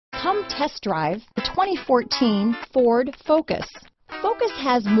Come test drive the 2014 Ford Focus. Focus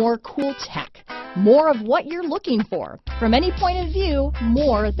has more cool tech, more of what you're looking for. From any point of view,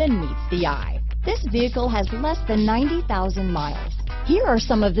 more than meets the eye. This vehicle has less than 90,000 miles. Here are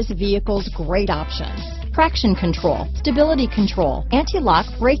some of this vehicle's great options: traction control, stability control, anti-lock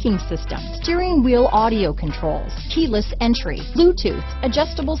braking system, steering wheel audio controls, keyless entry, Bluetooth,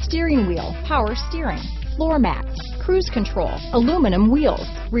 adjustable steering wheel, power steering, floor mats, cruise control, aluminum wheels,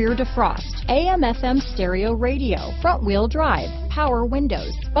 rear defrost, AM/FM stereo radio, front wheel drive, power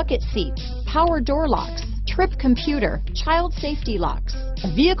windows, bucket seats, power door locks, trip computer, child safety locks.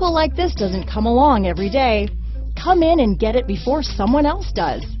 A vehicle like this doesn't come along every day. Come in and get it before someone else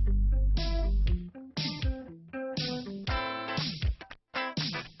does.